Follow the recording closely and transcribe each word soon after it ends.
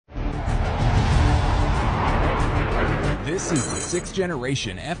This is the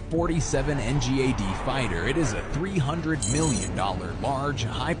sixth-generation F-47 NGAD fighter. It is a $300 million large,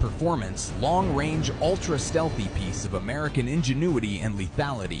 high-performance, long-range, ultra-stealthy piece of American ingenuity and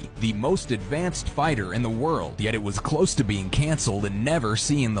lethality. The most advanced fighter in the world, yet it was close to being canceled and never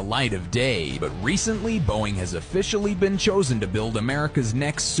seeing the light of day. But recently, Boeing has officially been chosen to build America's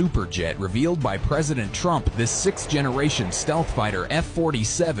next superjet. Revealed by President Trump, this sixth-generation stealth fighter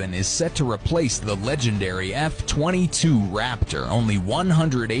F-47 is set to replace the legendary F-22 Raptor. Only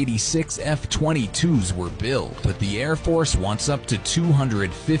 186 F-22s were built, but the Air Force wants up to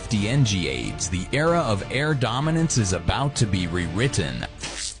 250 NGADs. The era of air dominance is about to be rewritten.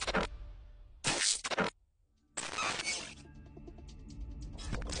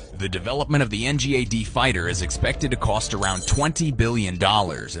 The development of the NGAD fighter is expected to cost around $20 billion,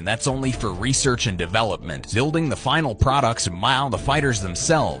 and that's only for research and development. Building the final products, while the fighters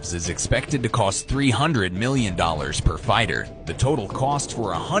themselves, is expected to cost $300 million per fighter. The total cost for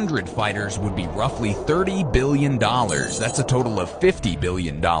 100 fighters would be roughly $30 billion. That's a total of $50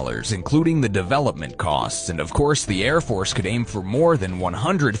 billion, including the development costs. And of course, the Air Force could aim for more than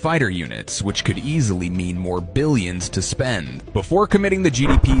 100 fighter units, which could easily mean more billions to spend. Before committing the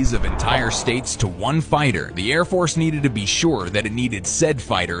GDPs of entire states to one fighter, the Air Force needed to be sure that it needed said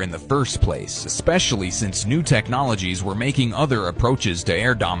fighter in the first place, especially since new technologies were making other approaches to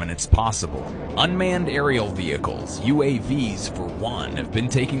air dominance possible. Unmanned aerial vehicles, UAVs for one, have been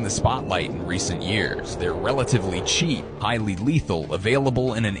taking the spotlight in recent years. They're relatively cheap, highly lethal,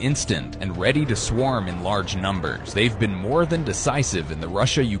 available in an instant, and ready to swarm in large numbers. They've been more than decisive in the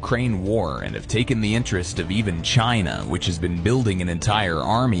Russia-Ukraine war and have taken the interest of even China, which has been building an entire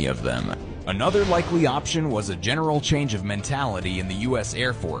army of them. Another likely option was a general change of mentality in the U.S.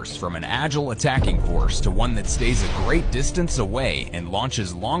 Air Force from an agile attacking force to one that stays a great distance away and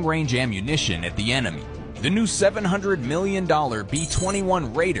launches long-range ammunition at the enemy. The new $700 million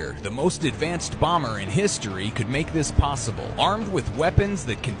B-21 Raider, the most advanced bomber in history, could make this possible. Armed with weapons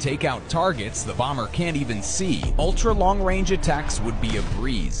that can take out targets the bomber can't even see, ultra-long-range attacks would be a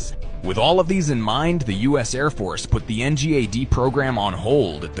breeze. With all of these in mind, the U.S. Air Force put the NGAD program on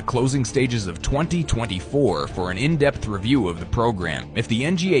hold at the closing stages of 2024 for an in-depth review of the program. If the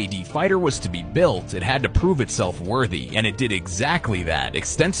NGAD fighter was to be built, it had to prove itself worthy, and it did exactly that.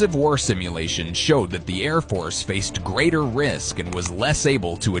 Extensive war simulations showed that the Air Force faced greater risk and was less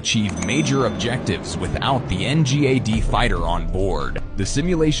able to achieve major objectives without the NGAD fighter on board. The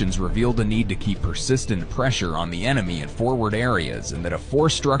simulations revealed a need to keep persistent pressure on the enemy in forward areas, and that a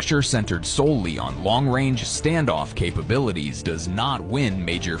force structure centered solely on long-range standoff capabilities does not win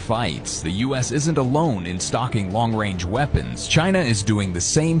major fights. The U.S. isn't alone in stocking long-range weapons. China is doing the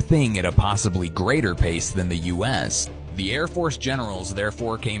same thing at a possibly greater pace than the U.S. The Air Force generals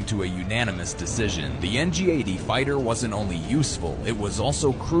therefore came to a unanimous decision. The NGAD fighter wasn't only useful, it was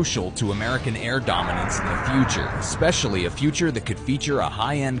also crucial to American air dominance in the future, especially a future that could feature a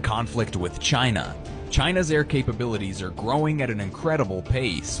high-end conflict with China. China's air capabilities are growing at an incredible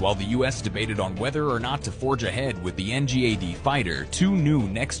pace. While the U.S. debated on whether or not to forge ahead with the NGAD fighter, two new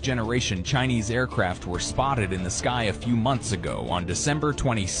next-generation Chinese aircraft were spotted in the sky a few months ago on December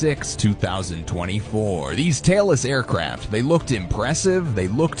 26, 2024. These tailless aircraft, they looked impressive, they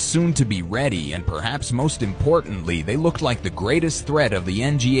looked soon to be ready, and perhaps most importantly, they looked like the greatest threat of the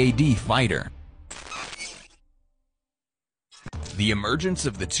NGAD fighter. The emergence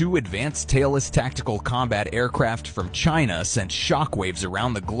of the two advanced tailless tactical combat aircraft from China sent shockwaves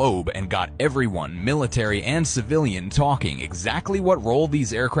around the globe and got everyone, military and civilian, talking. Exactly what role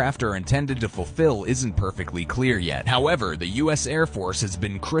these aircraft are intended to fulfill isn't perfectly clear yet. However, the U.S. Air Force has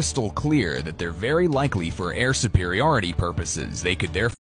been crystal clear that they're very likely for air superiority purposes. They could therefore